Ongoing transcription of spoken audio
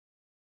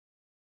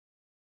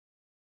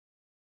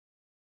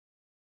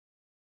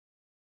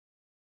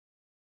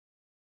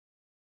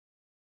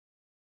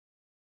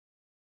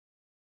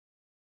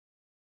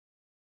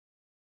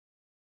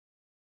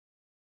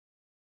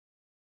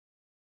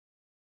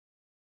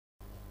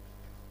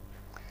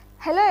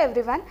Hello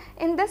everyone,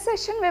 in this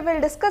session we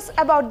will discuss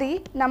about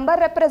the number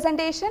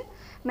representation,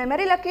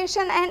 memory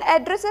location and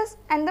addresses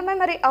and the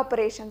memory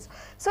operations.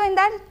 So in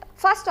that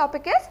first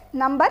topic is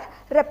number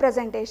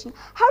representation.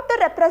 How to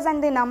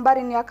represent the number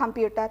in your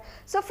computer.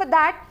 So for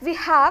that we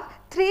have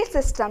three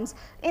systems.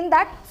 In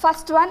that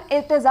first one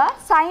it is a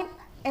sign,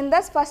 in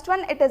this first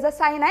one it is a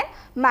sign and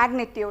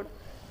magnitude.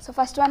 So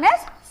first one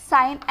is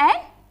sign and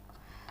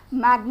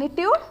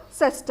magnitude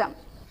system.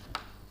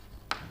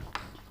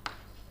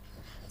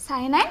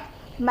 Sign and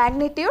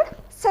magnitude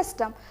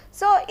system.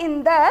 So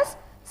in this,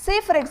 say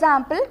for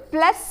example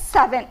plus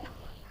 7,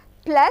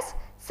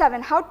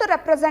 how to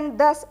represent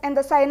this in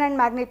the sign and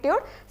magnitude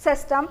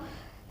system.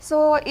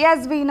 So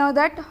yes, we know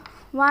that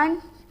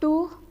 1,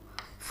 2,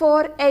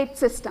 4, 8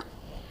 system.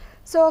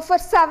 So for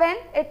 7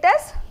 it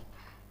is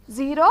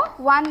 0,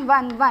 1,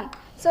 1, 1.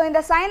 So in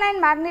the sign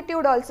and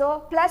magnitude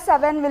also plus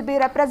 7 will be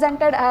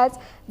represented as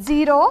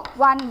 0,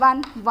 1,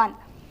 1, 1,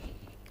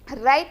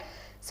 right.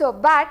 So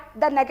but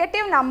the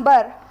negative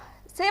number,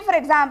 say for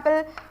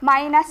example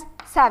minus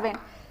 7.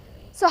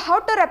 So how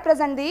to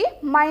represent the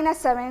minus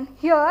 7?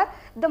 Here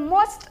the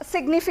most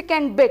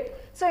significant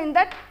bit. So in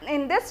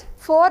this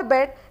 4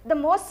 bit, the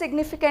most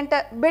significant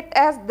bit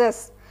is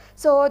this.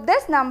 So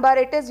this number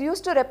it is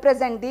used to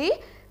represent the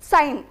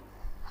sign.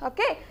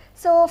 Okay.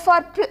 So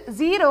for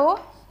 0,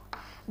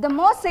 the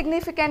most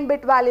significant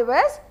bit value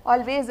is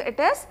always it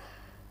is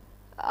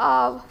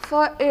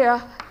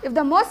if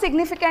the most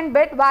significant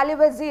bit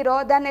value is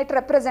 0, then it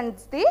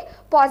represents the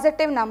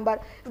positive number.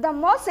 If the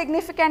most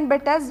significant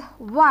bit is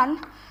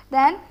 1,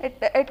 then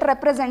it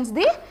represents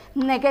the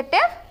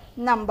negative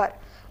number.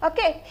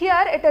 Okay,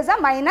 here it is a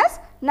minus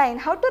 9.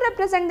 How to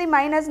represent the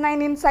minus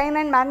 9 in sign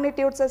and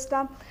magnitude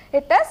system?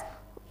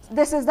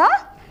 This is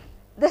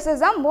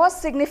the most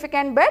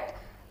significant bit.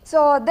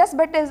 So this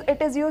bit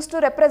is used to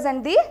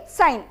represent the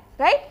sign,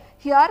 right?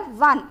 Here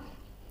 1.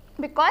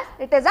 Because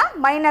it is a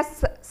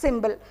minus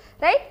symbol,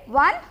 right?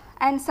 1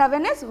 and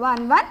 7 is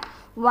 1, 1,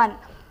 1.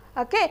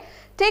 Okay.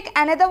 Take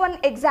another one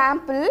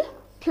example,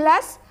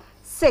 plus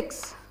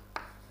 6.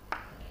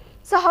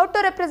 So how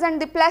to represent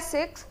the plus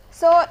 6?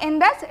 So in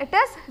this it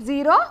is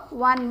 0,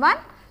 1, 1,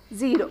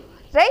 0,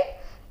 right?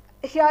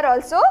 Here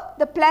also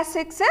the plus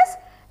 6 is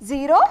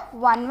 0,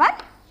 1, 1,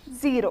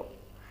 0,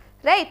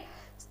 right?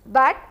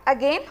 But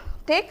again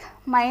take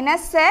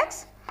minus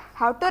 6.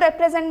 How to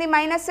represent the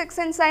minus 6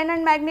 in sign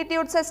and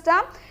magnitude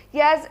system?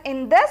 Yes,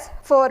 in this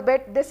 4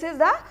 bit, this is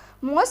the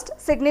most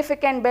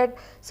significant bit.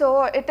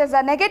 So it is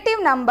a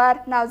negative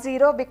number. Now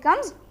 0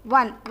 becomes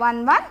 1,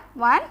 1, 1,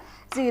 1,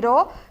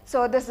 0.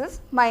 So this is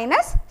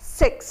minus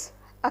 6.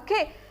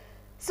 Okay.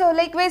 So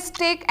likewise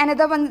take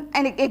another one,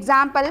 an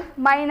example,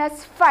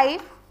 minus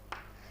 5.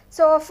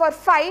 So for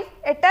 5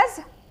 it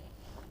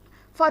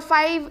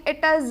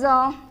is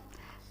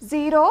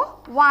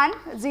 0, 1,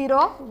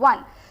 0,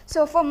 1.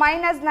 So for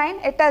minus 9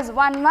 it is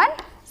 1, 1,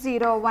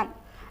 0, 1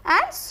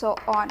 and so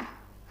on.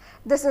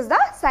 This is the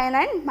sign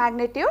and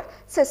magnitude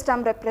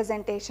system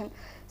representation.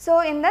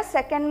 So in the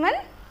second one,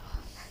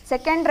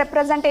 second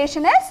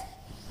representation is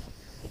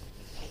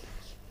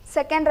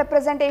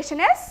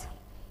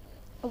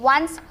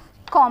ones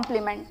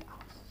complement.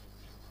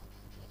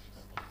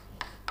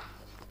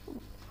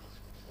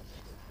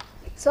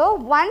 So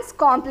ones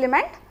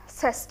complement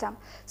system.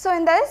 So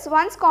in this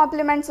ones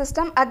complement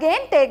system,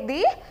 again take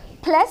the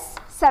plus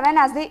 7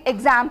 as the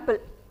example,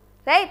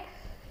 right.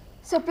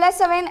 So plus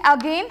 7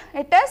 again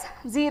it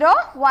is 0,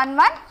 1,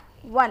 1,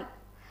 1,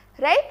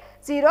 right,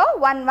 0,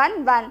 1,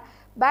 1, 1.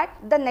 But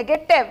the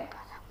negative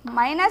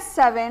minus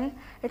 7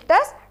 it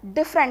is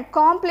different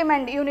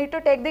complement. You need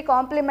to take the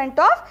complement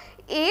of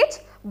each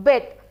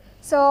bit.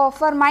 So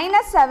for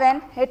minus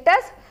 7 it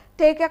is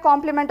take a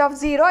complement of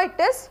 0, it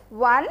is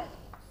 1.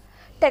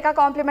 Take a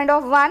complement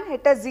of 1,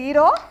 it is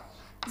 0,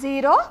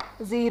 0,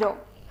 0.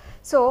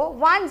 So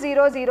 1,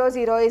 0, 0,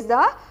 0 is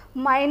the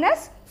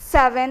minus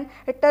 7.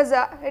 It is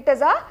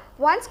a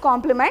ones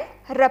complement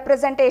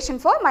representation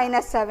for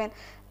minus 7.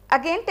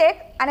 Again take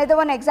another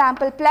one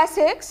example, plus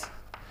 6.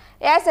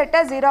 Yes, it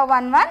is 0,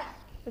 1, 1,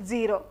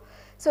 0.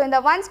 So in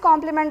the ones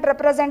complement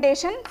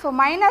representation for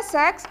minus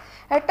 6,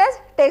 it is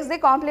takes the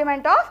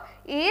complement of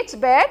each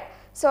bit.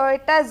 So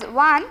it is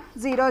 1,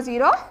 0,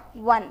 0,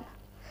 1.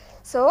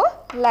 So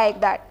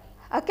like that.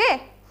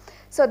 Okay.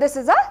 So this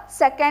is a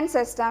second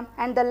system,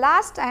 and the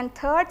last and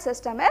third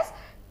system is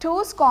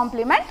 2's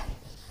complement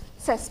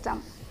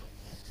system.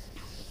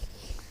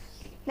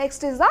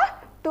 Next is the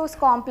 2's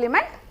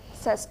complement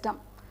system.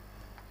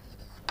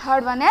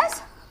 Third one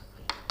is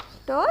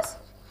 2's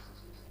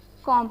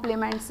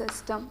complement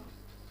system.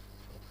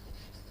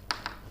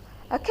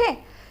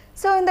 Okay.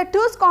 So in the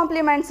 2's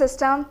complement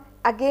system,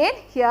 again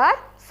here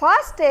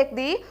first take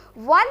the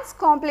ones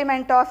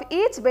complement of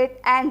each bit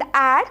and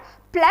add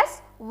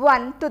plus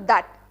 1 to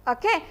that.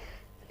 Okay.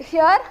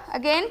 Here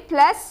again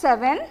plus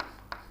 7.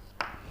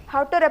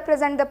 How to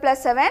represent the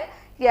plus 7?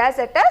 Yes,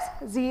 it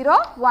is 0,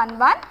 1,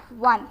 1,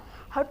 1.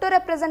 How to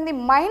represent the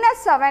minus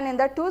 7 in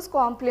the 2's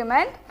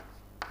complement?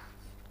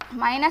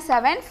 Minus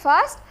 7,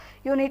 first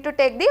you need to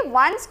take the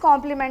ones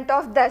complement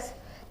of this.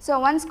 So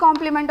 1's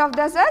complement of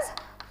this is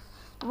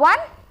 1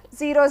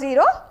 0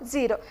 0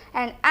 0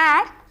 and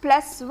add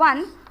plus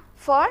 1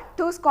 for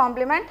 2's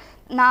complement.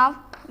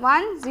 Now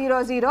 1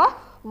 0 0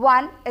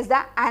 1 is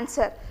the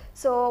answer.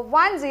 So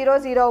 1 0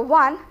 0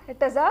 1,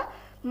 it is a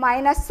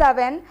minus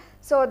 7.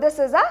 So this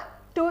is a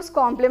 2's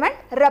complement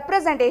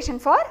representation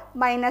for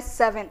minus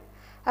 7.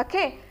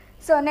 Okay.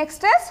 So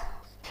next is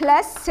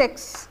plus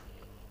 6.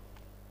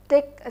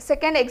 Take a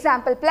second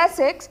example, plus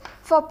 6.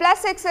 For plus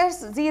 6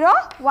 is 0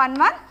 1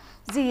 1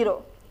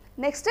 0.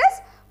 Next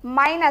is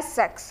minus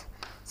 6.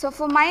 So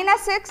for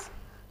minus 6,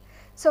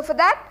 so for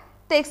that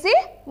takes the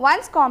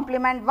 1's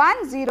complement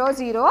 1 0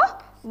 0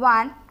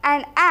 1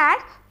 and add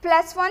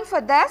plus 1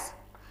 for this.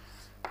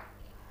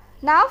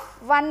 Now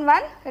 1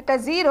 1, it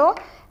is 0,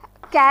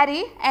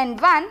 carry and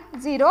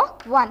 1 0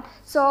 1.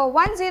 So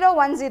 1 0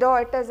 1 0,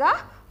 it is a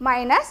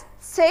minus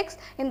 6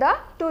 in the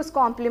 2's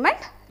complement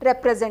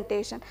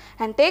representation.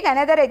 And take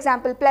another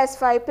example, plus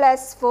 5,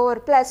 plus 4,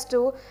 plus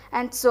 2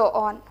 and so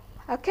on.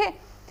 Okay.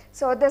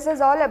 So this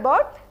is all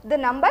about the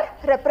number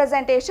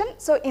representation.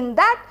 So in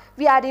that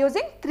we are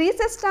using 3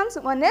 systems.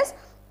 One is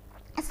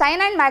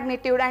sign and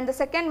magnitude, and the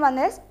second one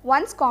is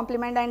 1's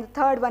complement, and the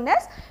third one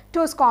is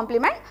 2's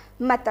complement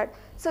method.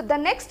 So the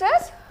next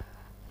is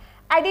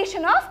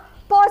addition of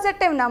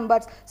positive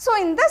numbers. So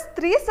in these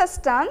 3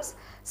 systems,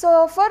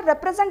 so for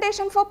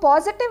representation for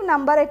positive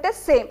number it is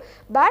same,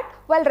 but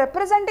while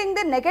representing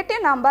the negative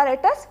number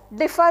it is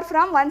differ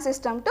from one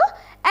system to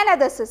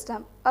another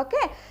system.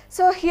 Okay.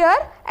 So here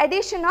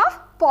addition of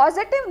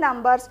positive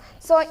numbers.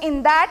 So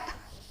in that,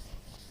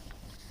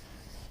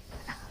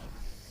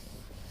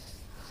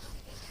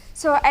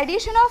 so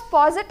addition of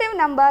positive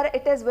number,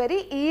 it is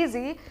very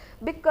easy,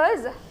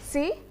 because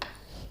see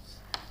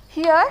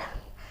here,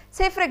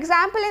 say for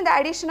example in the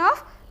addition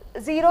of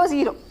 0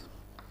 0.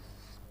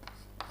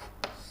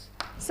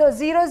 So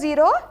 0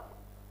 0,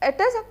 it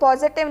is a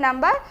positive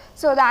number,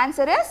 so the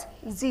answer is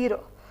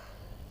 0.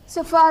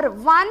 So for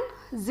 1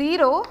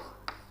 0,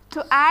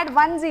 to add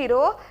 1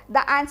 0,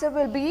 the answer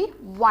will be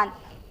 1.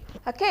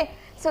 Okay.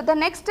 So the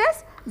next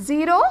is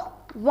 0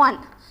 1.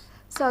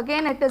 So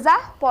again it is a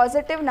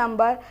positive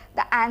number,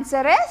 the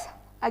answer is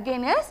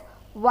again is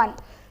 1.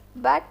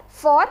 But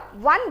for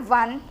 1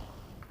 1,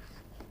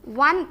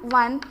 1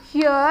 1,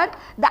 here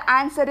the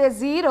answer is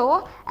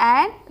 0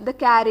 and the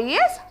carry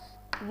is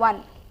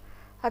 1.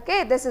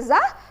 Okay, this is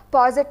a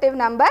positive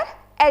number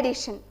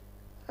addition.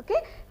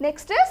 Okay.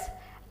 Next is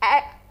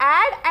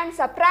add and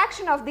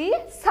subtraction of the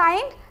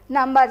signed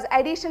numbers,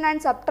 addition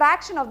and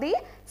subtraction of the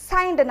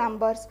signed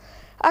numbers.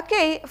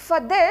 Okay, for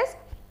this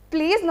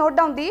please note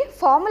down the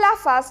formula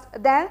first,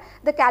 then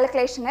the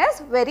calculation is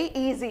very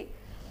easy.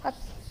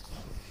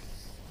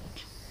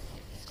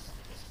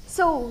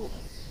 So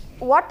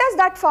what is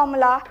that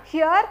formula?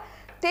 Here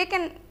take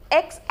an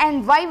x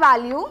and y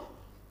value,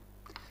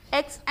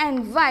 x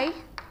and y,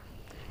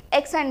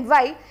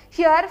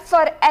 here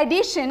for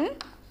addition,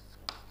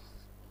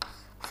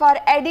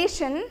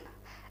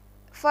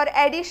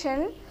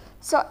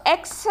 so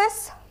x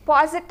is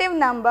positive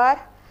number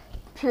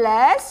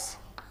plus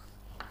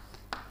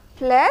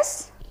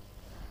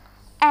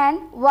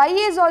and y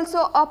is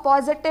also a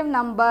positive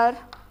number,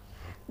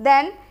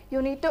 then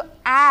you need to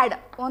add,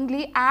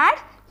 only add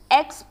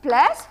x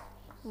plus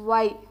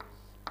y.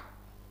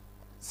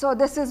 So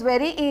this is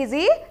very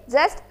easy,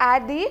 just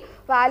add the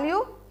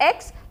value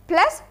x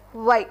plus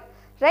y,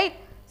 right.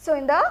 So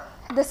in the,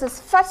 this is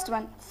first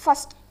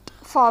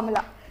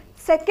formula.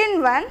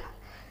 Second one,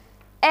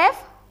 if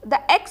the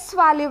x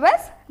value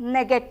is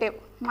negative,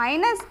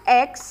 minus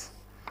x,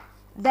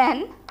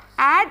 then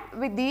add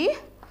with the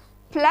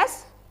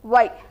plus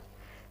y.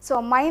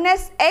 So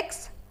minus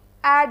x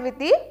add with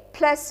the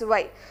plus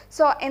y.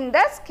 So in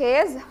this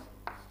case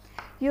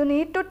you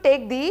need to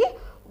take the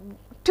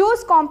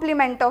 2's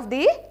complement of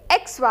the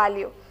x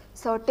value.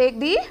 So take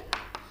the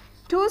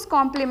 2's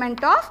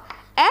complement of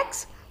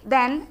x,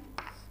 then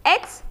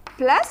x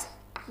plus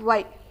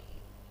y,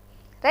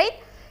 right.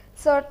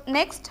 So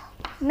next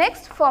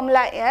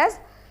formula is,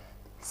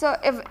 so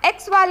if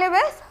x value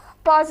is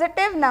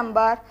positive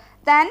number,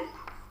 then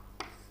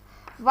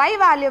y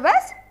value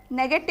is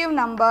negative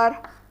number,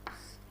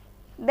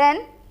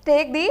 then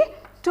take the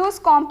 2's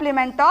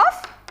complement of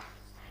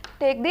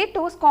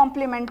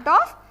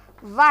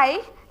y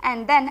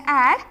and then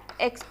add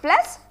x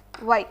plus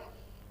y,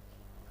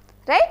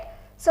 right.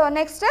 So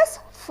next is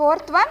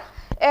fourth one,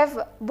 if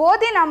both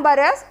the number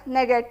is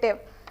negative,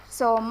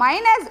 so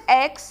minus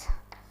x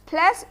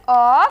plus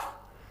of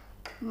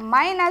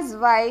minus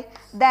y,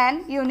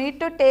 then you need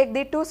to take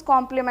the 2's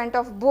complement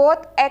of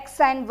both x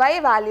and y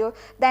value,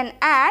 then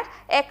add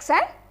x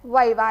and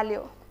y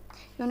value.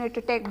 You need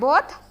to take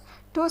both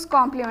 2's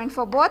complement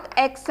for both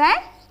x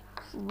and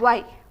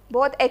y,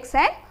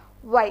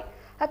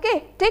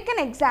 Okay, take an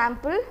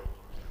example.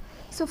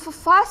 So for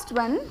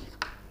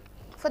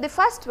the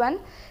first one,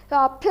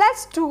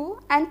 plus 2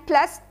 and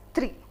plus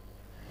 3.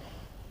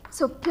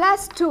 So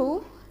plus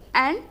 2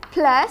 and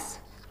plus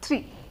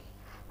 3.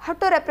 How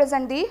to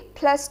represent the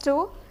plus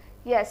 2?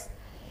 Yes.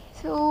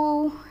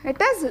 So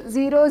it is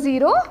 0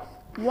 0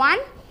 1,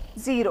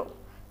 0.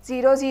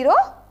 0, 0,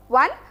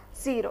 1,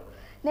 0.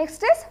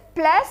 Next is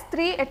plus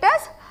 3, it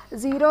is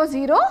 0,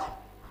 0,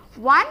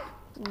 1,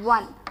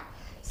 1.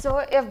 So,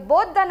 if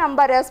both the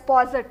number is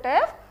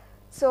positive,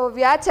 so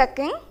we are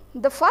checking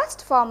the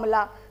first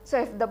formula.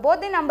 So, if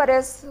both the number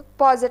is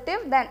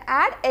positive, then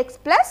add x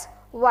plus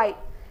y,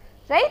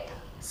 right.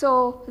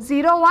 So,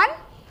 0, 1.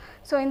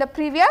 So, in the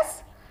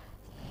previous,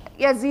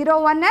 yes,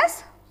 0, 1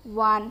 is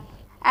 1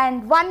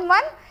 and 1,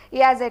 1,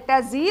 yes, it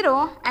is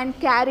 0 and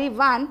carry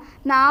 1.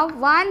 Now,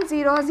 1,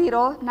 0,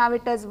 0, now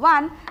it is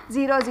 1,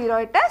 0, 0,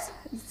 it is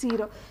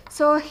 0.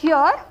 So,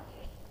 here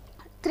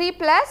 3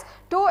 plus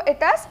 2,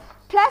 it is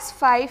plus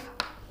 5.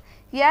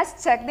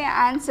 Yes, check the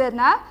answer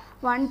now.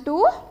 1,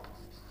 2,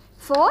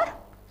 4,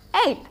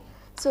 8.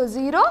 So,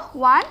 0,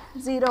 1,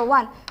 0,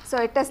 1. So,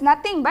 it is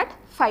nothing but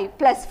 5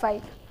 plus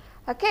 5.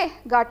 Okay,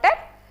 got it?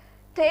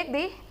 Take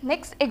the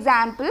next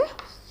example.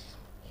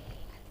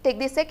 Take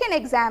the second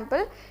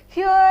example.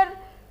 Here,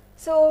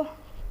 so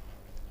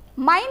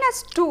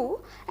minus 2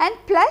 and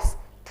plus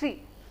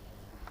 3.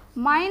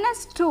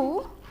 Minus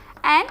 2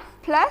 and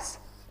plus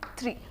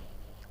 3.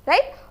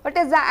 Right? What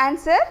is the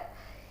answer?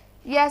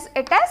 Yes,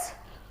 it is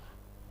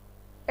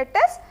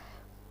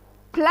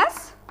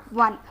plus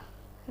 1.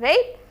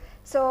 Right?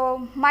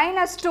 So,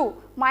 minus 2.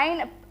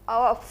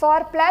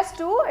 For plus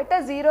 2, it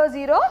is 0,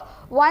 0,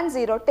 1,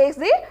 0. Takes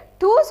the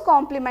 2's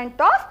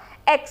complement of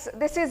x.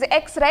 This is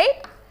x,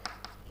 right?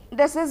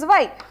 This is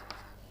y.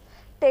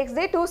 Takes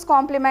the 2's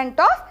complement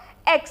of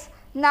x.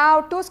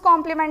 Now, 2's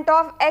complement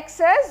of x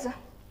is,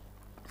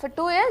 for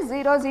 2 is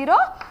 0, 0,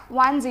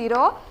 1,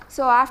 0.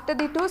 So, after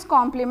the 2's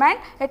complement,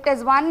 it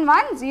is 1,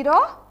 1,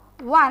 0,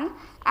 1.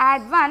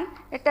 Add 1,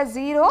 it is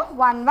 0,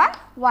 1, 1,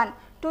 1.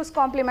 2's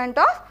complement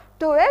of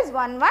 2 is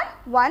 1, 1,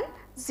 1,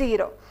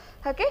 0.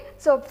 Okay.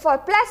 So, for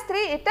plus 3,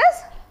 it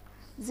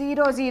is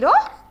 0, 0,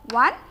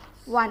 1,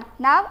 1.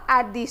 Now,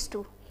 add these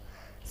two.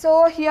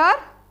 So, here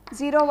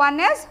 0, 1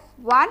 is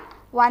 1,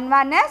 1,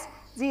 1 is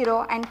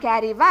 0 and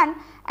carry 1,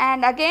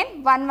 and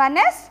again 1, 1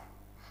 is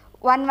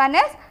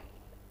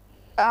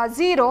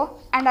 0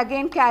 and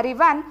again carry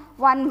 1,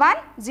 1, 1,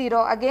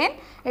 0, again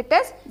it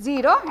is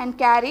 0 and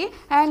carry,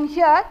 and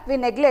here we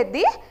neglect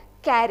the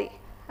carry.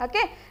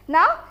 Okay.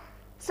 Now,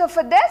 so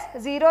for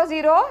this 0,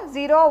 0,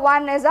 0,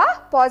 1 is a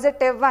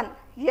positive 1.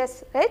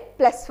 Yes, right,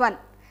 plus 1.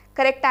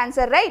 Correct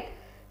answer, right.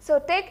 So,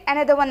 take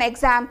another one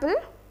example.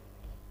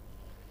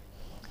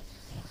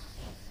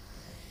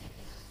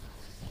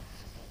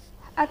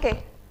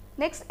 Okay.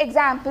 Next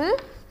example,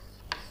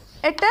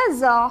 it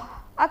is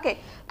okay,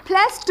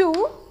 plus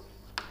 2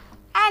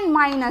 and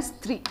minus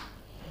 3.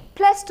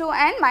 Plus 2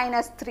 and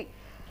minus 3.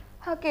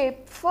 Okay.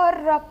 For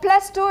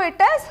plus 2,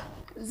 it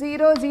is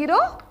 0,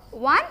 0,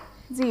 1,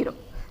 0.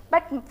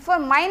 But for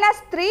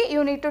minus 3,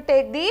 you need to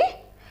take the,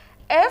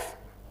 if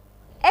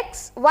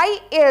x, y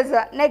is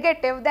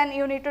negative, then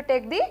you need to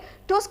take the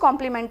 2's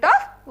complement of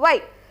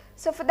y.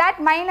 So, for that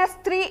minus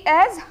 3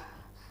 is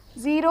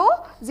 0,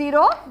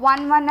 0,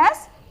 1, 1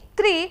 is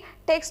 3,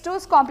 takes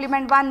 2's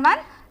complement 1, 1,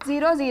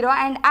 0, 0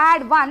 and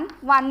add 1,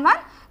 1, 1,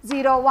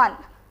 0, 1,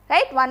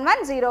 right, 1,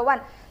 1, 0,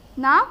 1.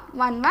 Now,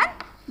 1, 1,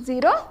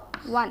 0,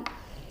 1.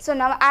 So,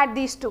 now add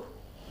these two.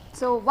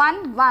 So,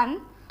 1,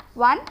 1,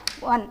 1,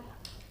 1.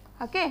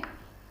 Okay.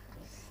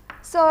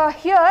 So,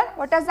 here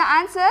what is the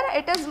answer?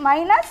 It is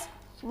minus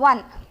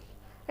 1.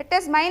 It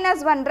is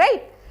minus 1,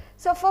 right.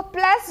 So, for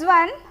plus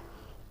 1,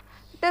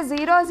 it is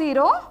 0,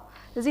 0,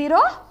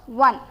 0,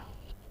 1,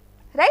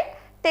 right.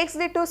 Takes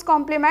the 2's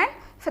complement.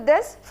 For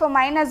this, for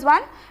minus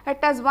 1, it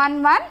is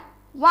 1, 1,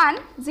 1,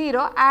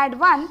 0, add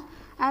 1,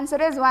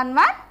 answer is 1,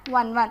 1,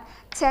 1, 1.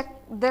 Check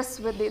this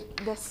with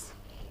this.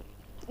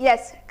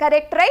 Yes,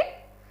 correct, right?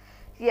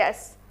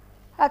 Yes.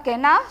 Okay,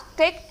 now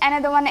take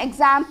another one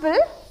example.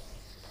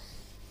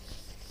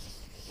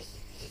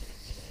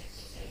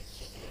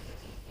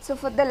 So,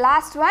 for the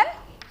last one,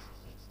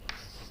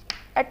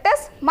 it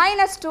is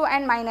minus 2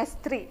 and minus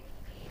 3.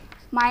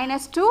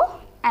 Minus 2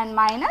 and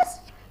minus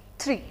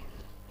 3.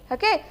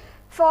 Okay.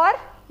 For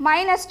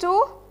minus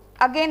 2,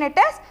 again it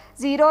is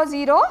 0,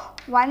 0,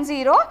 1,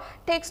 0,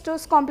 takes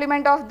 2's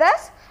complement of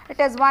this, it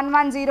is 1,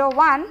 1, 0,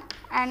 1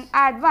 and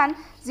add 1,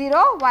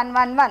 0, 1,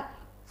 1, 1,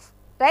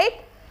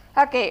 right.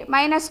 Okay.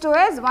 Minus 2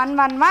 is 1,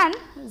 1, 1,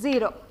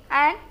 0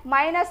 and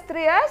minus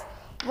 3 is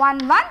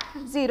 1,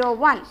 1, 0,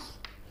 1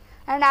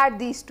 and add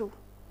these two.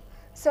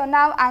 So,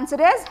 now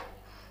answer is,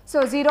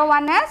 so 0,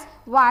 1 is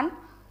 1,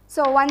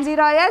 so 1,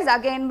 0 is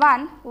again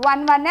 1,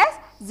 1, 1 is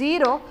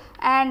 0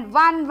 and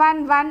 1,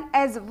 1, 1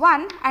 is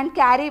 1 and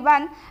carry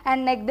 1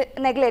 and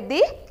neglect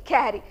the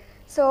carry.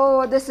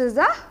 So, this is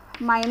the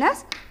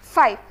minus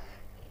 5.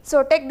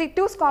 So, take the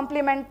 2's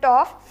complement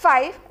of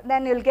 5,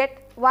 then you will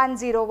get 1,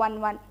 0,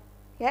 1, 1.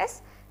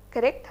 Yes,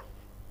 correct.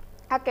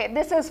 Okay,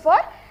 this is for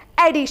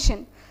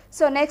addition.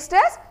 So, next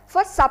is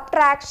for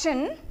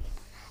subtraction.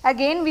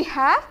 Again, we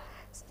have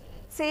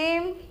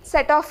same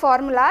set of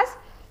formulas.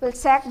 We will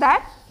check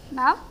that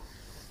now.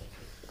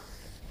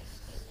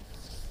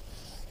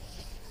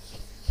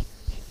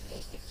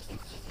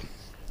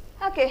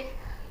 Okay.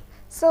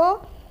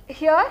 So,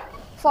 here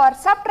for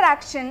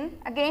subtraction,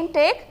 again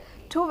take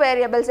two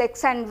variables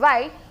x and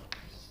y.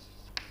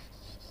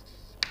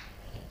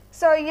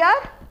 So here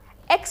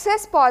x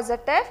is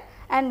positive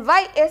and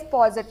y is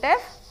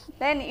positive,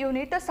 then you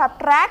need to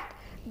subtract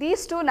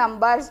these two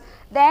numbers,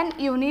 then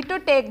you need to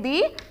take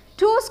the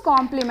 2's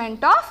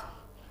complement of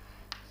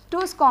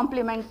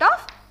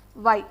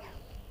y,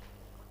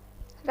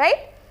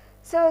 right.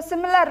 So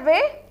similar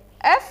way,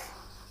 if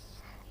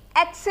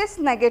x is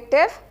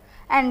negative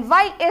and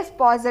y is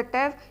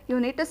positive, you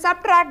need to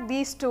subtract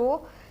these two.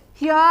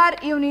 Here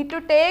you need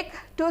to take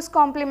 2's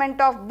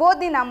complement of both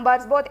the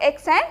numbers, both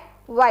x and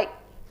y.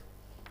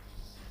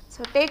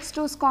 So takes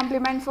 2's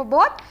complement for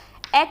both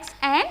x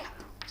and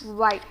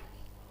y.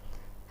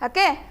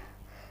 Okay.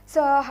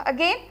 So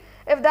again,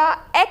 if the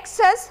x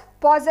is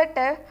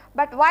positive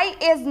but y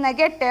is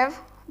negative,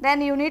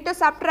 then you need to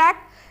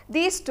subtract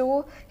these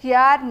two.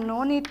 Here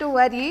no need to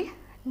worry,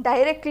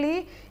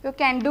 directly you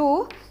can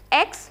do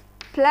x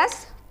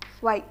plus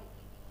y,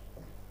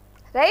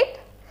 right.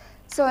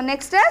 So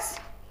next is,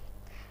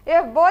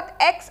 if both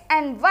x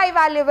and y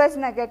value is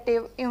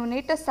negative, you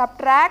need to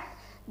subtract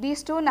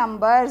these two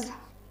numbers.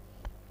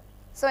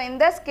 So in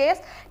this case,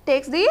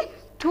 takes the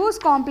 2's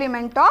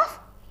complement of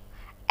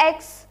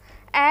x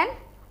and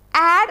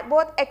add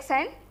both x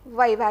and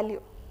y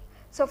value.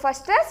 So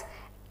first is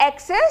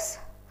x is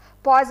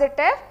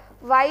positive,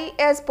 y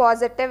is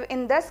positive.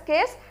 In this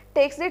case,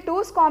 takes the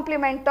 2's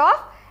complement of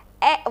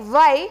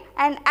y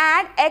and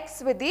add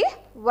x with the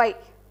y.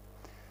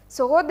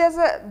 So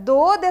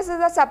though this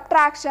is a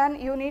subtraction,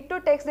 you need to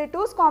take the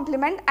 2's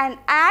complement and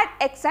add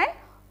x and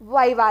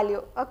y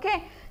value.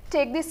 Okay.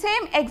 Take the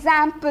same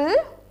example.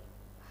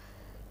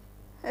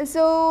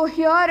 So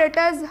here it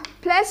is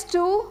plus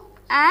 2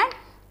 and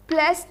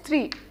plus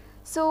 3.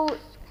 So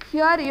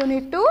here you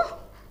need to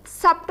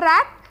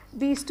subtract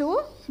these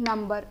two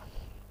number.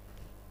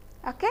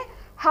 Okay.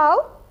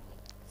 How?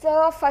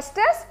 So first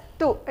is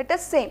 2, it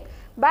is same,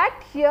 but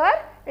here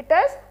it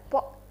is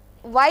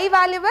y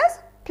value is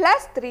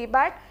plus 3,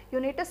 but you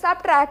need to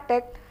subtract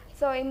it.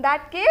 So in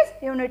that case,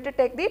 you need to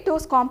take the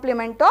 2's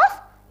complement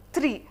of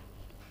 3.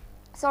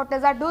 So it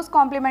is a 2's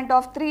complement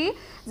of 3,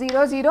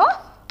 0, 0,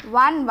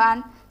 1,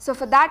 1. So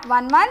for that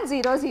 1, 1,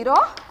 0, 0,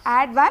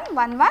 add 1,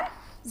 1, 1,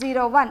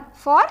 0, 1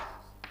 for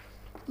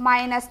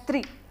minus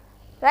 3,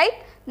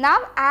 right. Now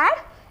add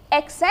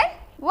x and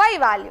y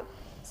value.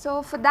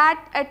 So for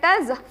that it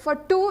is, for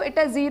 2 it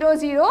is 0,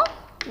 0,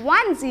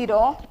 1,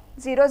 0,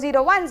 0,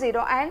 0, 1,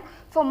 0, and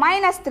for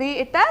minus 3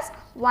 it is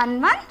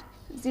 1, 1,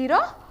 0,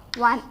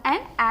 1,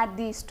 and add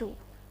these two.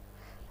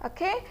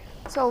 Okay.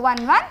 So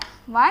 1, 1,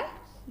 1,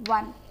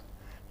 1.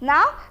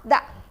 Now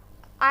the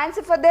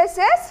answer for this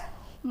is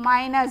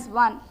minus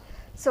 1.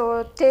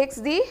 So takes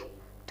the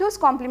 2's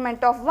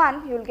complement of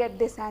 1, you will get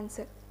this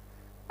answer.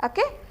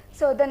 Okay.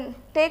 So then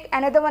take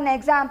another one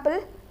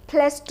example,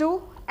 plus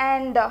 2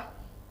 and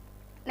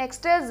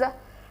next is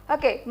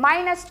okay,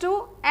 minus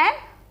 2 and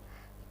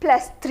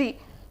plus 3.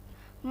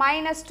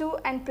 Minus 2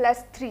 and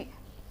plus 3.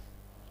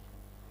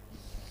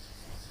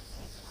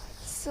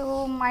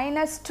 So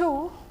minus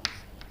 2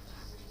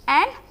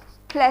 and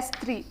plus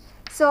 3.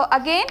 So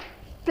again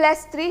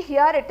plus 3,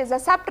 here it is a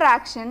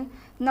subtraction.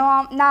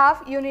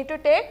 Now you need to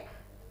take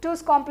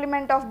 2's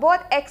complement of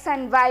both x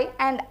and y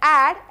and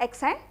add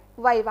x and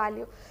y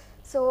value.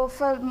 So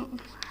for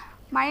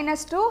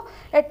minus 2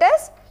 it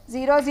is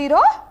 0,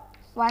 0,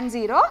 1,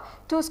 0,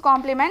 2's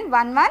complement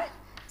 1, 1,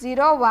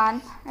 0,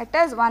 1, it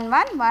is 1,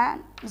 1,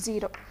 1,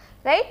 0,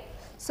 right.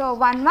 So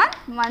 1, 1,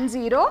 1,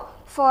 0,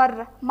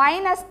 for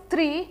minus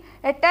 3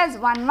 it is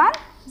 1, 1,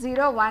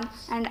 0, 1,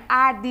 and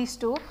add these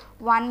two,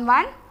 1,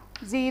 1,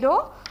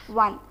 0,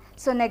 1.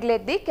 So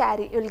neglect the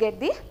carry, you will get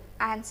the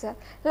answer.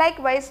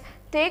 Likewise,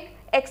 take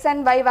x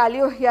and y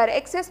value. Here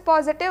x is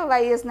positive, y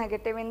is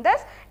negative. In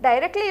this,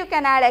 directly you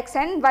can add x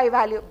and y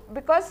value,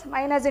 because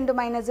minus into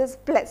minus is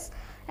plus.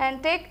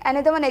 And take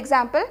another one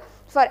example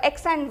for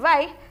x and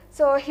y.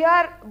 So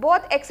here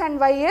both x and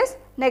y is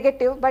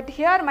negative, but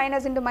here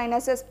minus into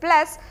minus is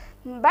plus,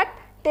 but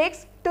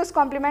takes 2's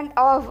complement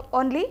of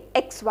only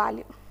x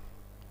value.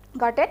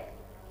 Got it?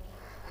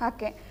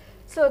 Okay.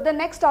 So the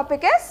next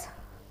topic is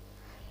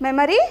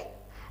memory,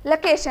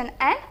 location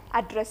and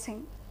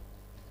addressing.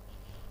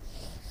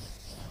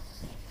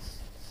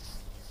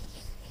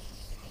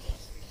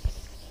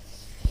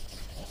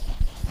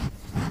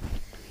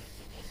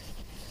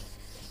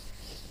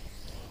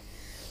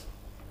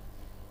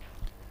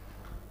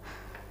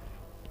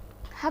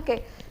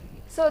 Okay.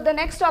 So the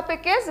next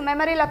topic is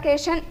memory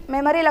location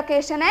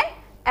and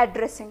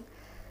addressing.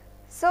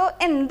 So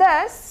in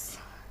this,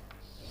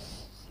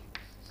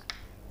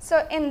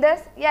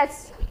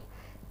 yes,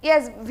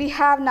 we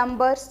have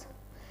numbers,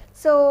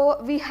 so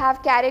we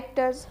have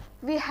characters,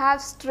 we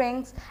have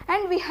strings,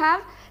 and we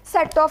have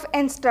set of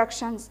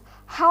instructions.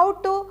 How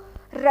to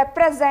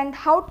represent,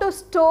 how to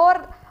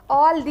store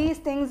all these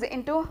things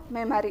into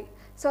memory.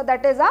 So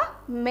that is a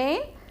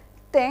main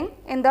thing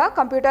in the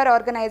computer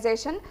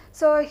organization.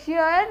 So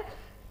here,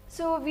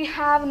 so we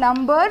have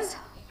numbers,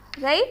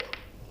 right?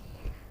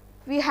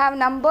 We have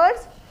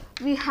numbers,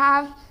 we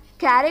have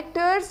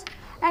characters,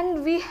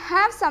 and we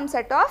have some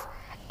set of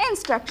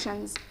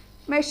instructions,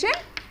 machine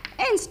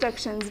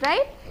instructions,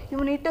 right? You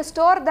need to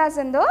store this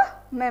in the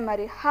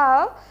memory.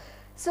 How?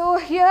 So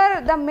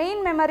here the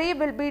main memory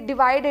will be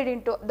divided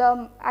into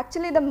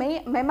the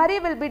main memory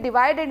will be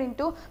divided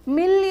into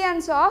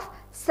millions of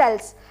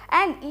cells,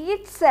 and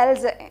each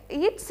cells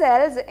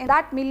in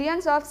that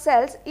millions of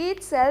cells,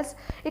 each cells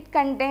it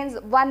contains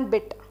one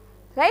bit,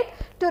 right?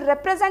 To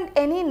represent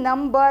any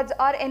numbers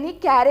or any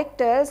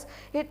characters,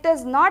 it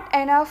is not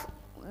enough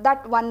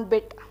that one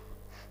bit.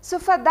 So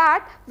for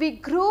that we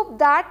group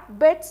that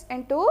bits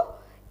into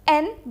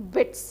n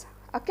bits,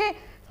 okay?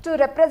 To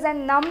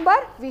represent number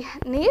we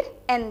need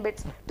n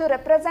bits. To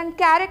represent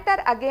character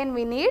again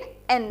we need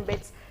n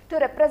bits. To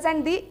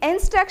represent the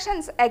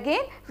instructions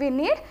again we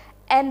need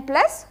n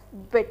plus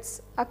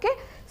bits, okay?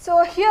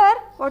 So here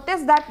what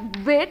is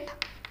that bit?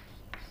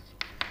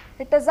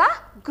 It is a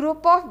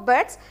group of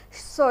bits.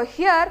 So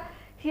here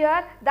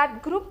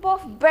that group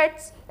of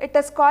bits, it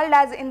is called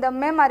as, in the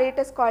memory it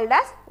is called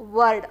as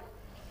word.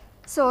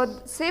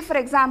 So say for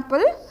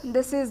example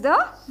this is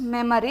the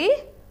memory,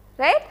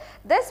 right?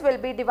 This will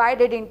be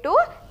divided into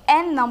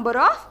n number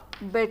of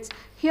bits.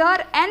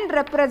 Here n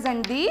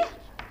represent the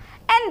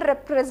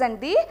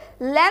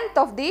length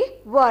of the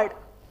word.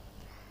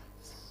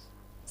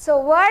 So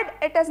word,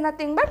 it is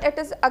nothing but it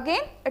is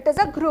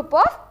a group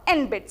of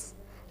n bits,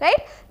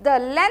 right? The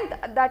length,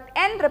 that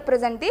n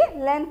represent the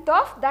length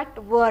of that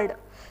word.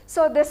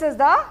 So this is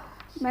the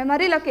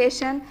memory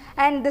location,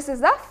 and this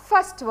is the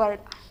first word.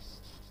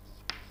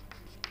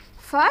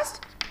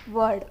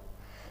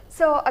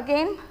 So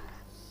again,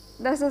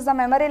 this is the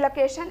memory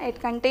location. It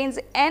contains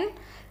n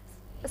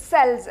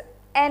cells,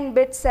 n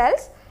bit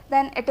cells.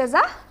 Then it is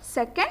a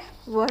second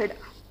word.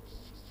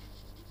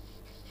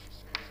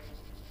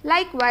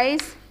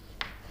 Likewise,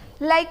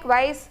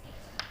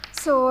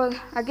 so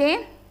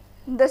again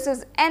this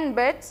is n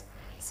bits.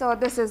 So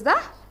this is the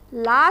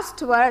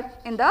last word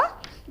in the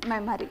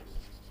memory.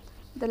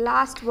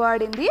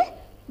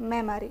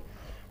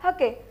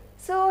 Okay.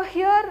 So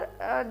here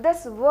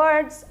this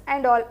words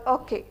and all,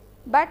 okay.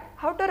 But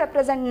how to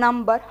represent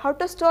number, how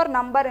to store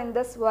number in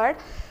this word?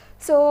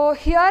 So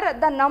here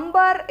the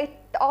number, it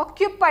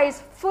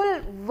occupies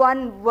full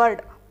one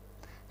word,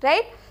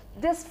 right?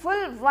 This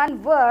full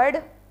one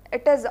word,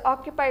 it is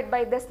occupied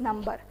by this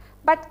number.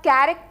 But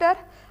character,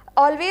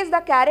 always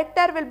the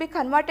character will be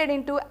converted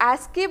into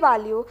ASCII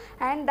value,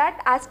 and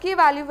that ASCII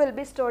value will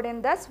be stored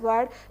in this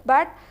word.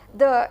 But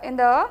in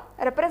the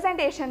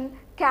representation,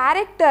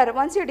 character,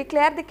 once you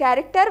declare the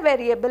character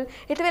variable,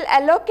 it will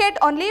allocate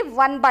only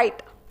 1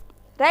 byte.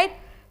 Right?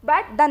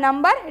 But the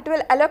number, it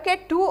will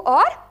allocate 2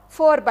 or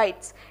 4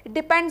 bytes. It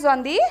depends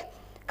on the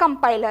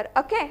compiler,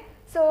 okay?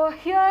 So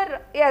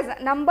here,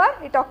 yes, number,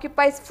 it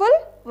occupies full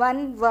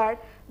one word,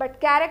 but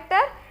character,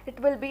 it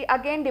will be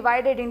again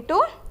divided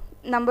into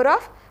number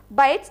of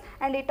bytes,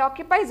 and it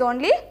occupies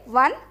only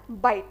 1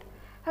 byte.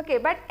 Okay,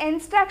 but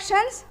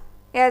instructions,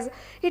 yes,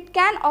 it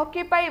can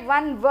occupy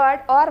 1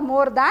 word or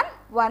more than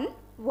 1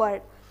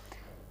 word.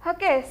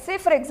 Okay, say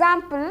for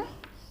example,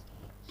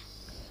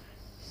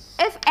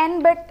 if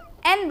n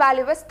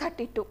value is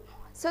 32,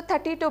 so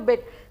 32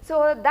 bit,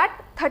 so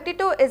that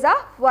 32 is a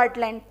word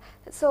length.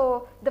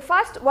 So the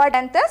first word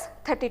length is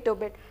 32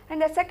 bit,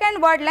 and the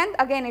second word length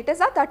again it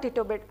is a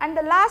 32 bit, and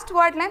the last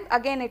word length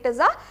again it is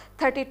a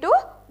 32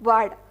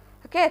 word,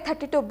 okay,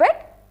 32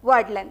 bit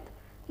word length.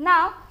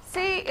 Now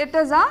see, it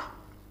is a,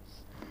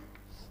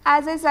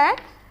 as I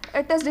said,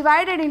 it is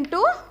divided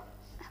into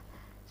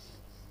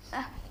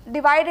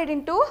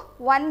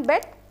 1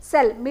 bit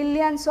cell,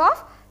 millions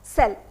of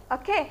cell,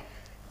 okay.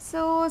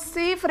 So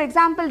see for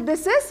example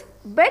this is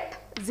bit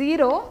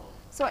 0,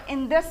 so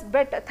in this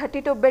bit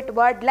 32 bit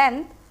word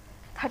length,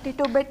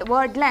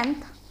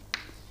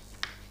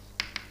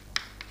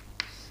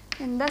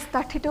 in this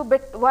 32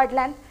 bit word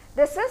length,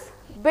 this is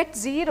bit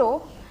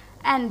 0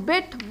 and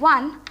bit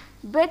 1,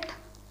 bit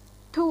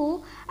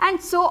 2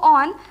 and so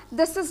on.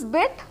 This is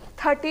bit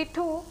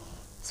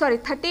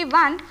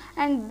 31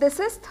 and this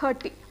is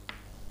 30,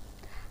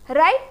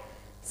 right.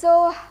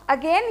 So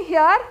again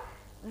here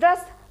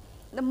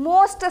the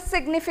most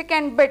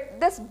significant bit,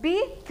 this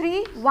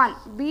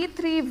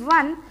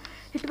B31,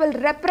 it will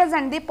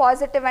represent the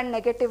positive and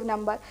negative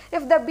number.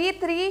 If the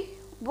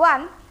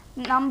B31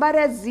 number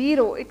is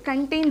 0, it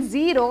contains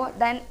 0,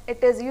 then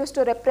it is used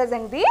to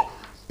represent the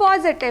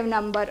positive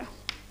number.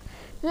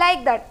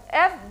 Like that,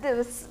 if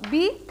this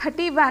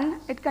B31,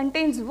 it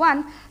contains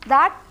 1,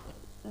 that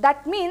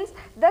means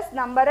this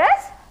number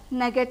is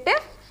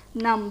negative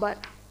number,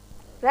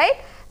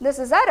 right. This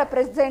is a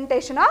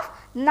representation of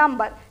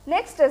number.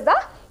 Next is the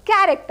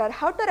character.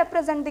 How to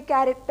represent the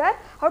character?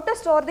 How to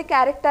store the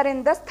character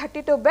in this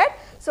 32 bit?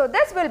 So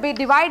this will be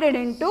divided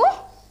into,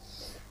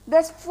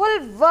 this full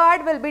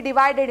word will be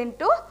divided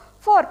into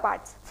 4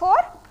 parts,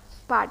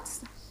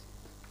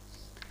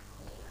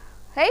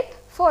 right,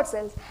 4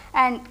 cells,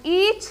 and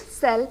each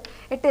cell,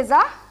 it is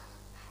a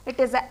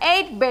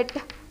 8 bit,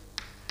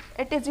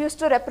 it is used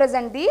to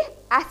represent the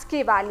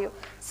ASCII value.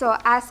 So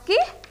ASCII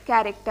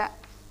character.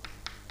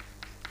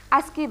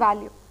 ASCII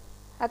value.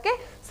 Okay.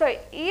 So,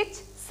 each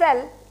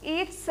cell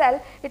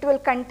it will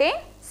contain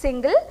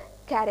single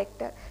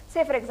character.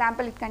 Say for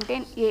example, it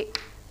contains A.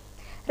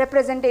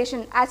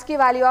 Representation ASCII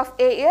value of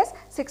A is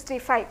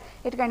 65.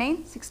 It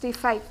contains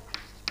 65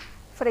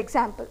 for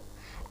example,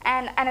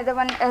 and another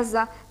one is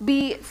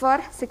B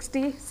for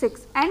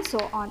 66 and so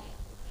on.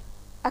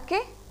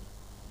 Okay.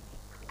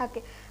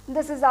 Okay.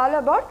 This is all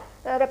about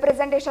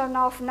representation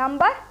of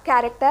number,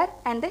 character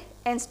and the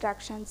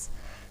instructions.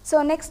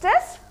 So, next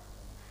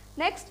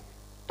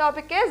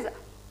topic is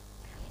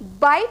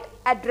byte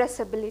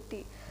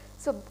addressability.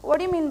 So, what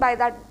do you mean by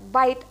that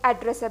byte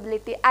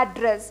addressability?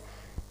 Address.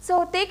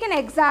 So, take an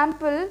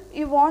example,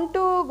 you want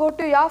to go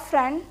to your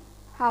friend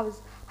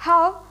house.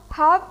 How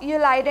you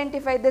will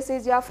identify this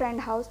is your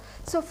friend house?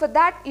 So, for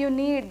that you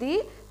need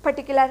the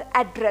particular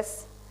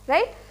address,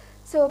 right?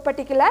 So,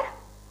 particular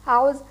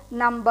house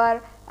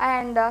number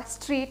and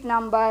street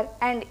number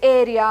and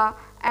area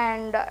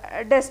and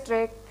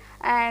district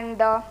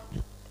and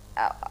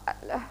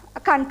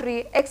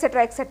country,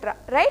 etc.,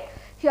 right?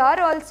 Here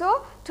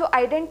also to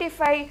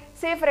identify,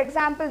 say for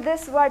example,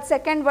 this word,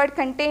 second word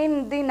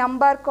contain the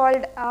number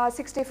called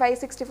 65,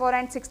 64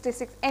 and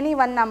 66, any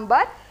one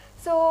number.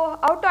 So,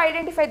 how to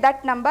identify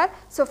that number?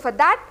 So, for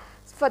that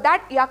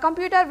your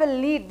computer will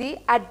need the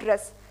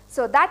address.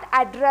 So, that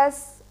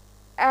address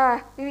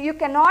you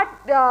cannot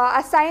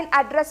assign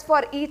address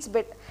for each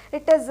bit.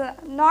 It is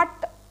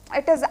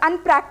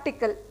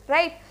unpractical,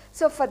 right?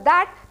 So, for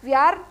that we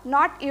are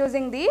not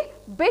using the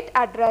bit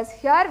address,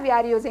 here we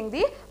are using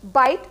the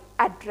byte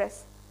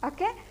address.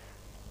 Okay.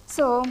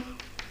 So,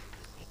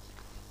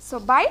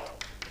 byte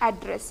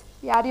address,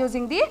 we are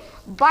using the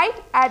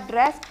byte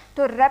address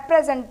to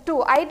represent,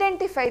 to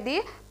identify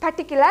the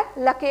particular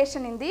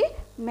location in the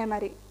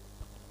memory.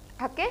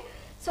 Okay.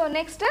 So,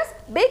 next is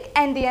big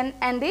endian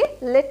and the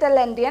little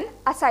endian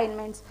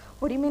assignments.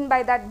 What do you mean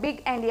by that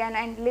big endian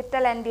and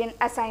little endian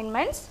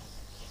assignments?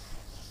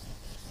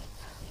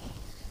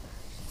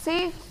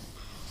 See,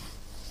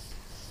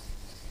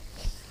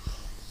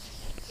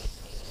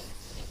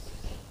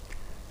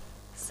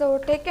 so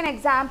take an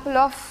example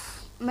of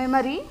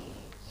memory.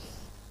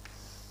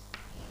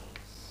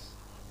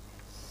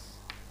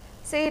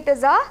 Say it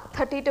is a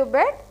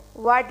 32-bit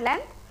word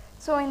length.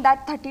 So, in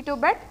that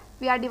 32-bit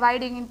we are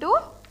dividing into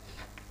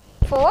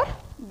 4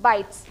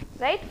 bytes,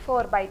 right?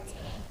 4 bytes.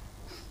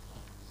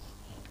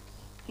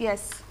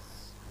 Yes.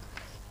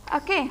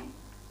 Okay.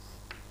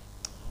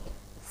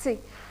 See.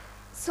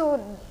 So,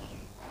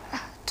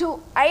 to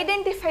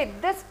identify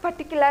this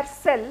particular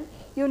cell,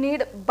 you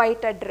need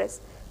byte address.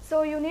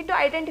 So, you need to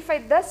identify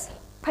this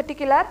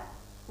particular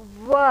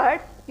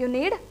word, you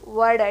need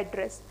word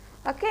address.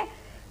 Okay.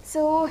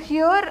 So,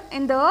 here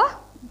in the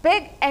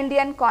big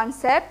endian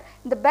concept,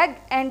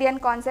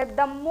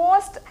 the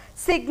most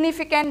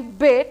significant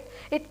bit,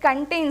 it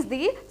contains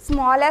the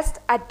smallest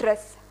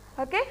address.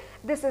 Okay.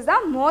 This is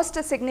the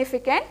most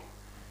significant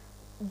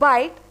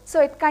byte. So,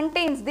 it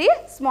contains the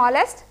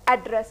smallest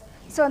address.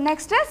 So,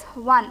 next is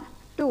 1,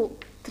 2,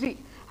 3.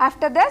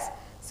 After this,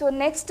 so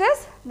next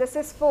is, this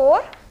is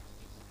 4,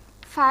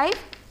 5,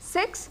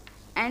 6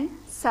 and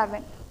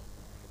 7,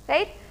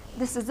 right.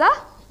 This is a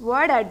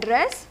word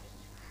address,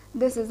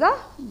 this is a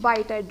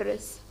byte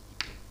address.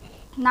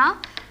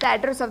 Now, the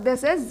address of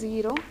this is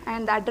 0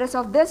 and the address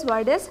of this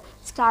word is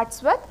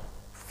starts with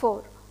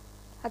 4.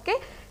 Okay.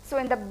 So,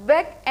 in the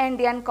big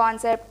endian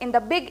concept,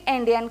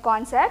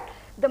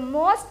 the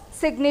most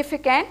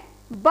significant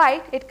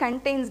byte, it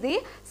contains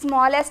the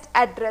smallest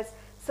address.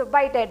 So,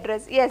 byte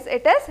address, yes,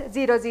 it is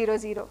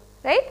 000,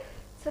 right.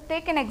 So,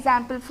 take an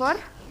example for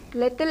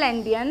little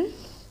endian.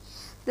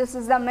 This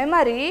is the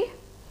memory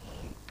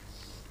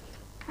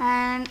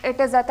and it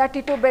is a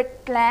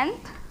 32-bit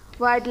length,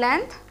 word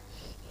length.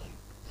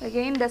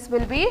 Again, this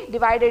will be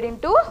divided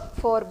into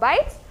 4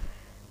 bytes.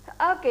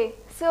 Okay.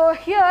 So,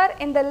 here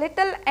in the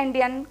little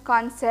endian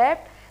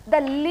concept, the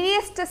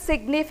least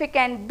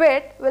significant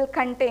bit will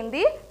contain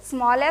the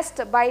smallest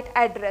byte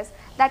address.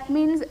 That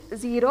means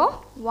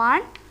 0,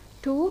 1,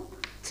 2,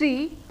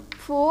 3,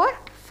 4,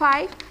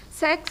 5,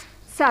 6,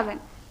 7.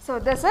 So,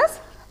 this is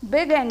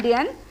big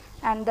endian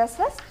and this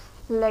is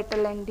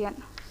little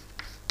endian.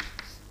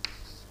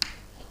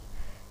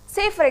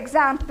 Say for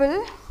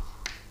example,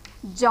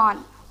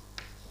 John.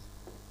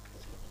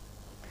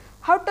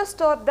 How to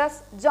store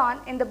this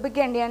John in the big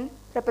endian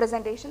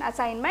representation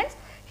assignments?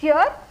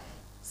 Here,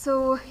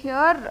 so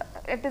here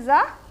it is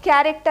a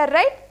character,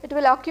 right? It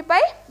will occupy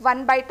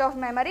 1 byte of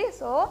memory.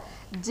 So,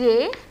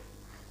 J,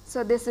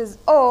 so this is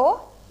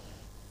O,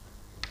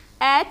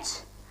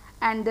 H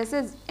and this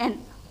is N,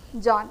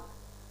 John,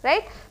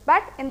 right?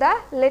 But in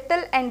the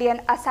little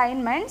endian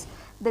assignments,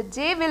 the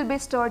J will be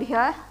stored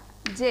here,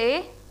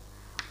 J,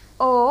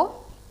 O,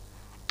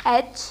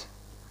 H,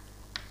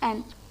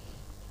 N.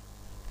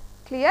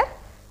 Clear?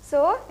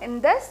 So,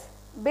 in this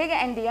big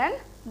endian,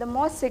 the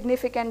most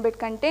significant bit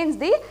contains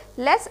the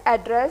less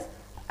address,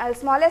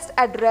 smallest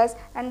address,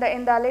 and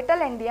in the little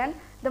endian,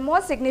 the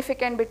most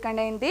significant bit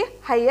contains the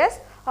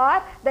highest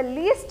or the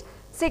least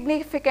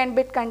significant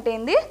bit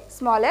contain the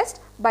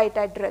smallest byte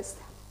address.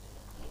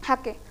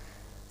 Okay.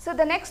 So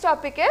the next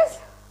topic is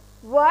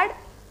word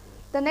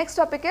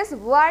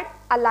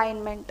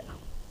alignment.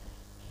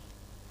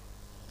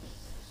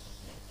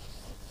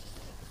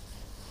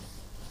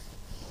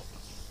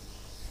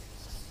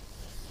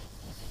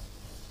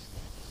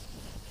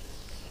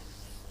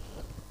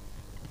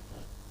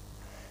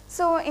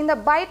 So in the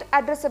byte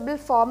addressable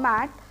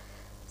format,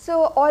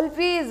 so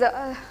always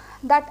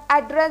that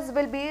address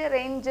will be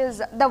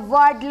ranges, the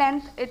word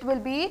length, it will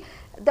be,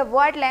 the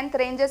word length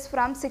ranges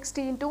from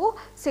 16 to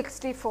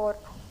 64,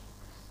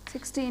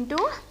 16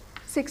 to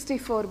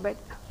 64 bit.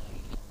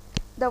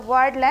 The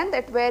word length,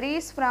 it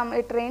varies from,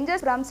 it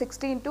ranges from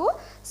 16 to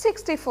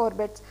 64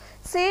 bits.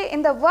 Say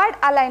in the word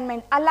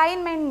alignment,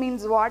 alignment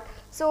means what?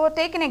 So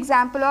take an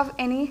example of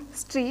any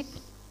street.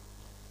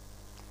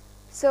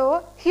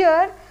 So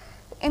here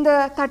in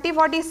the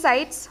 30-40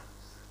 sites,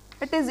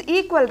 it is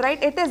equal,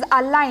 right? It is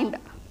aligned,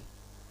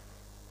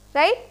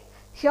 right?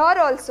 Here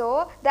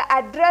also the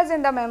address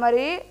in the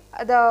memory,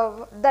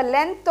 the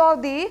length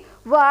of the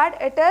word,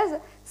 it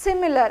is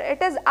similar,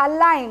 it is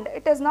aligned,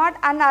 it is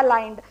not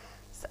unaligned.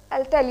 So I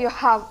will tell you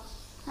how.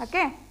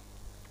 Okay.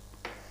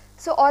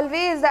 So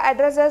always the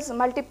address is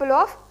multiple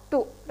of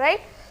 2,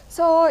 right?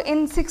 So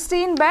in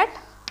 16 bit,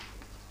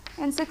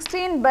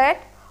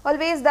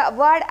 always the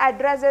word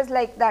address is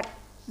like that,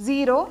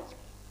 0.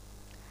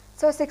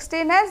 So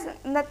 16 is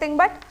nothing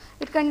but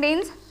it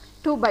contains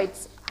 2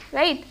 bytes,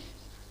 right?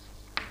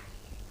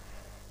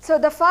 So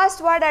the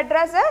first word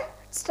address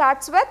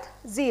starts with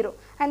 0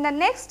 and the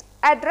next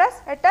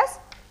address it is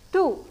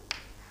 2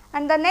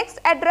 and the next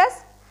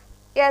address,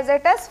 yes,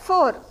 it is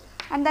 4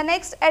 and the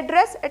next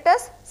address it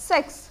is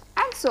 6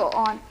 and so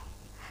on,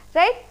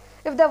 right?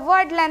 If the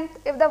word length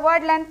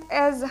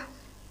is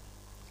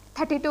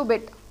 32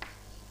 bit,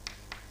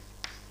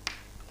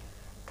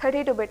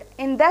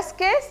 in this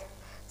case,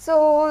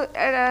 so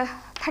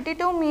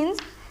 32 means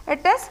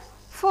it is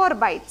 4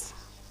 bytes.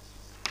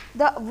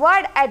 The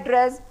word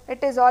address,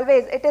 it is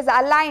always, it is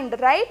aligned,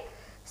 right?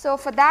 So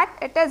for that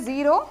it is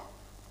 0,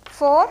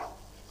 4,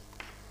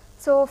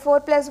 so 4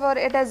 plus 4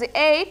 it is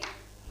 8,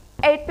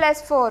 8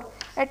 plus 4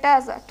 it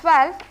is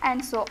 12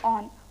 and so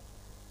on,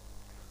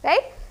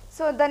 right?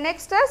 So the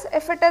next is,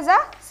 if it is a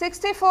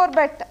 64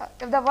 bit,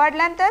 if the word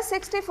length is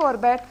 64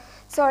 bit,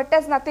 so it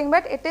is nothing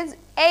but it is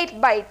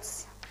 8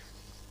 bytes.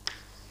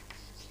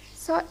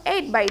 So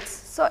 8 bytes.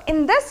 So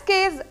in this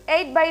case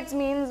 8 bytes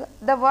means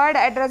the word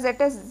address it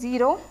is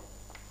 0,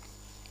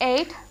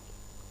 8,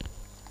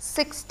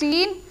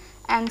 16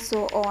 and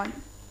so on.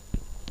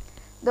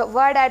 The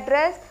word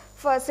address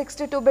for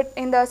 62 bit,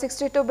 in the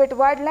 62 bit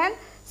word length,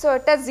 so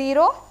it is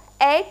 0,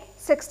 8,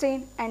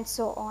 16 and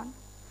so on.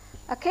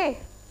 Okay.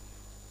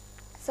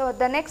 So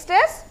the next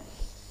is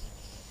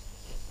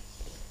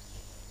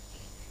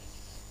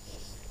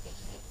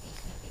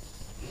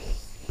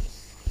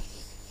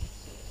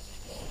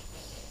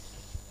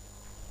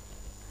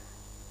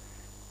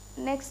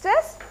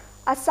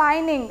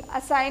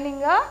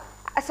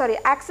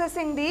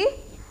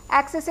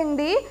accessing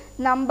the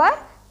number,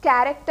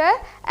 character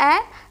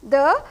and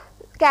the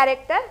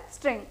character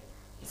string.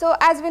 So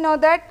as we know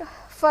that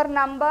for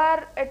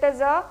number it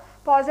is a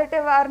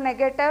positive or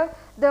negative,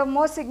 the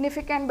most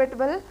significant bit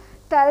will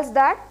tells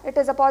that it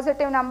is a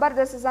positive number,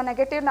 this is a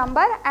negative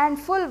number and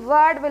full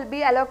word will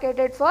be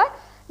allocated for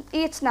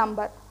each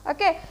number.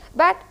 Okay.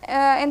 But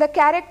in the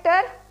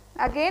character,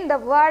 again the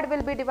word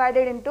will be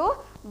divided into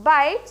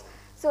bytes,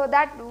 so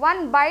that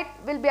 1 byte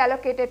will be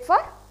allocated for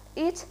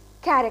each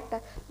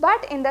character.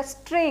 But in the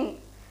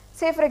string,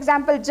 say for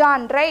example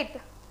John, right?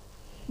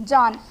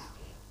 John,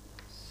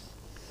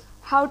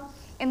 how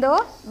in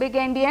the big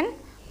endian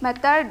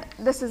method,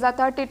 this is a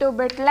 32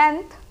 bit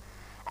length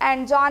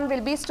and John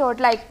will be stored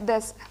like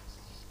this,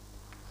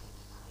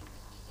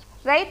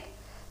 right?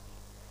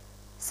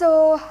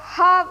 So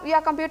how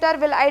your computer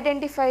will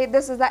identify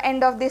this is the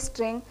end of the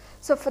string.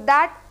 So for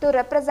that, to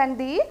represent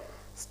the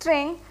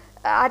string,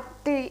 at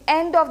the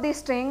end of the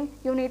string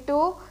you need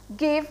to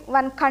give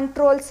one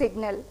control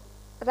signal,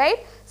 right?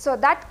 So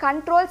that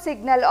control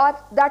signal or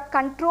that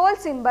control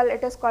symbol,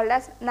 it is called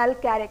as null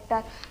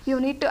character. You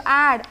need to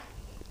add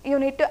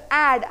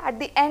at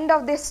the end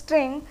of this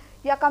string,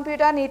 your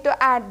computer need to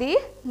add the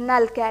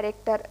null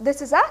character.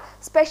 This is a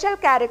special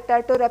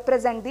character to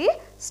represent the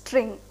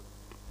string.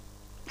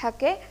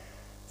 Okay.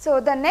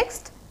 So the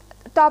next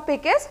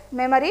topic is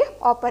memory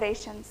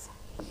operations.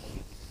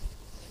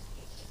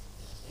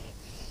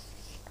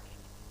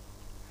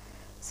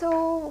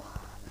 So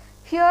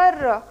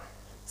here,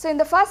 so in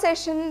the first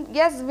session,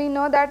 yes, we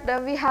know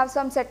that we have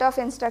some set of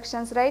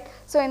instructions, right?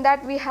 So in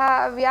that we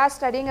are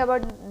studying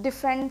about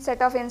different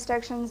set of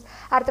instructions,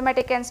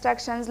 arithmetic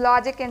instructions,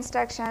 logic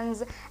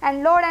instructions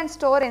and load and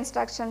store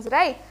instructions,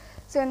 right?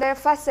 So in the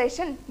first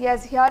session,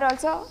 yes, here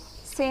also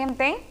same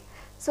thing.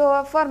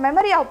 So for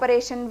memory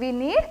operation we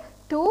need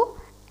 2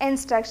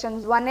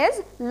 instructions, one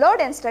is load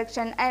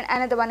instruction and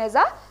another one is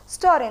a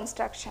store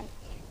instruction.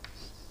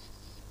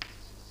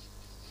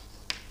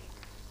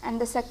 And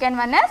the second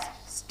one is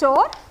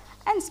store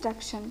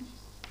instruction.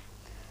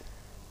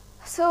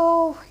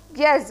 So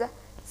yes,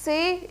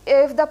 see,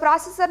 if the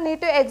processor need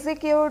to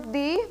execute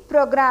the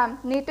program,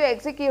 need to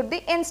execute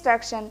the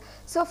instruction,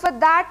 so for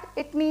that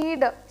it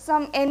need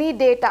any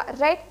data,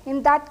 right?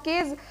 In that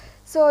case,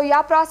 so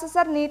your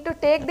processor need to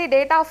take the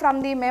data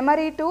from the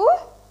memory to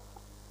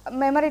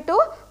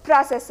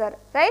processor,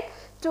 right?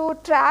 To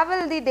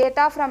travel the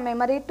data from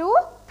memory to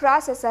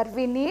processor,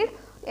 we need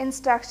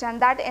instruction.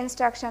 That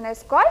instruction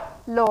is called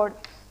load.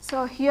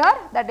 So here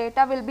the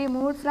data will be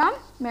moved from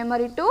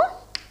memory to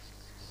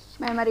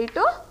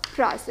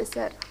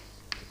processor,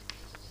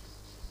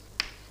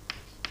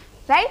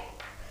 right?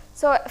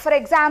 So for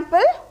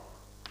example,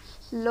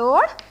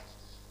 load,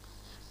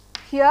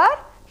 here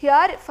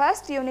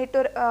first you need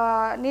to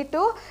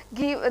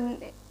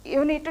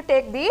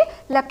take the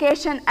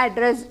location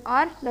address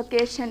or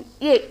location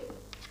A.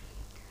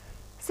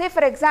 Say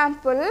for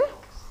example,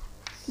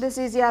 this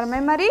is your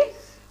memory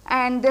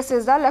and this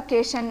is the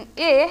location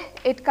A.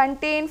 It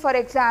contain, for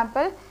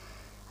example,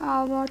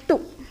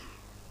 2.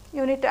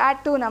 You need to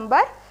add 2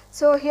 number.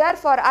 So here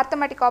for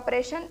arithmetic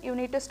operation you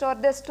need to store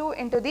this 2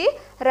 into the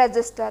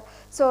register.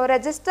 So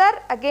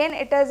register again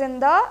it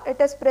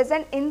is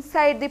present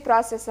inside the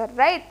processor,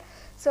 right?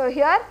 So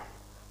here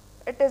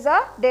it is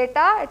a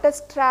data, it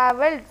is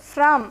travelled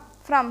from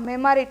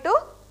memory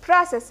to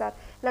processor,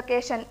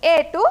 location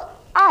A to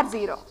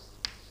R0.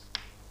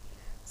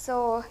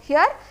 So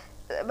here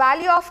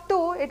value of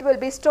 2, it will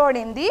be stored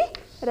in the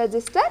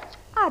register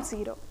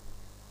R0.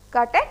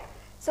 Got it?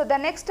 So the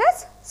next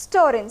is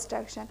store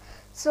instruction.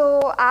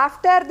 So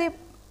after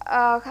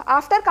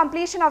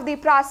completion of the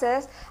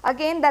process,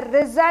 again the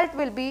result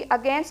will be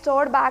again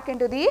stored back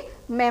into the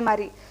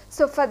memory.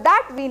 So for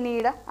that we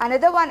need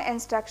another one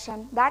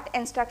instruction. That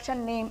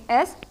instruction name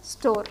is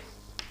store,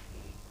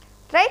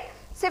 right?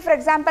 Say for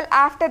example,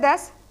 after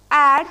this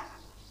add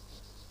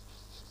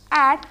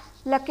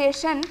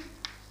location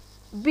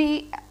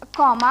B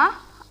comma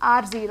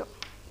R0,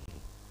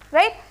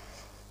 right?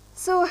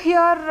 So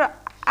here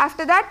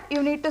after that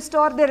you need to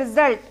store the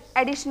result,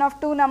 addition of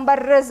 2 number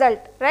result,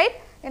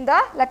 right, in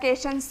the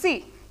location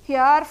C.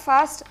 Here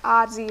first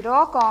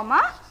R0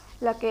 comma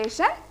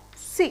location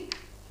C.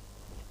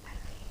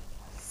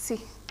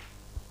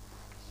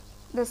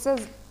 This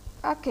is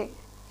okay.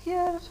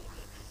 Here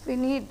we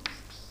need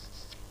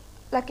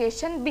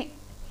location B,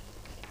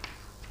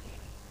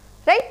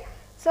 right?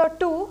 So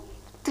 2,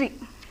 3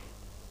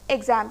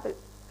 example,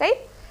 right?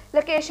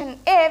 Location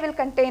A will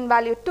contain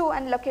value 2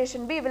 and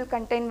location B will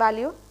contain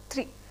value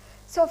 3.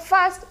 So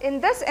first in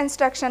this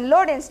instruction,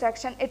 load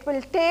instruction, it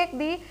will take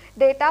the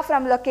data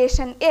from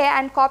location A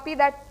and copy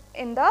that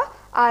in the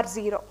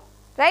R0,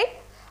 right?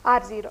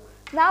 R0.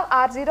 Now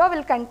R0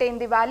 will contain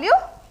the value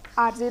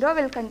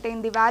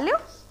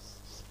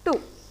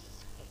 2,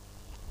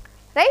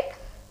 right?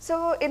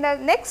 So in the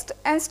next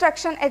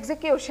instruction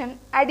execution,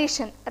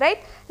 addition,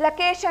 right?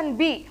 Location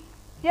B,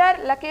 here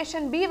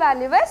location B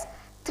value is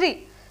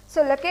 3.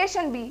 So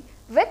location B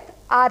with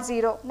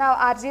R0. Now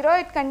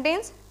R0 it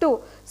contains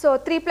 2. So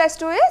 3 plus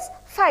 2 is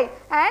 5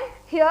 and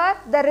here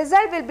the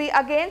result will be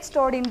again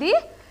stored in the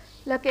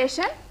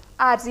location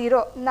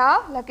R0.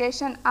 Now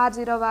location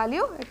R0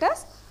 value it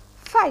is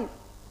 5,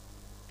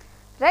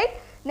 right?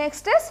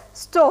 Next is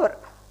store.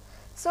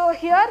 So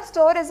here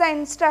store is an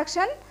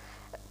instruction.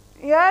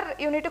 Here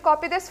you need to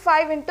copy this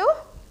 5 into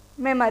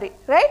memory,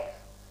 right?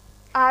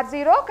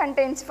 R0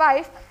 contains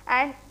 5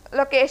 and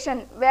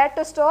location where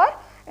to store,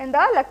 in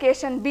the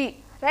location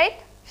B, right?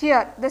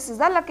 Here this is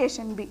the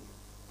location B.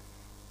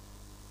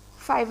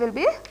 5 will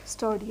be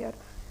stored here.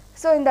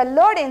 So in the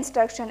load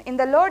instruction,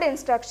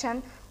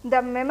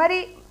 the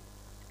memory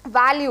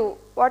value,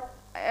 what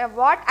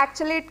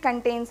actually it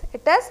contains,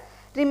 it is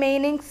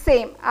remaining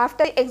same.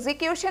 After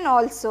execution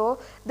also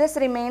this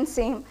remains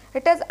same.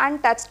 It is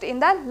untouched in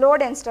the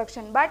load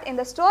instruction, but in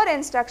the store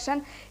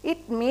instruction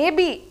it may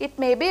be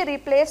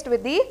replaced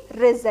with the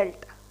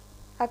result.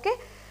 Okay.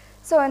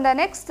 So in the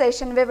next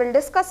session we will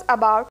discuss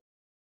about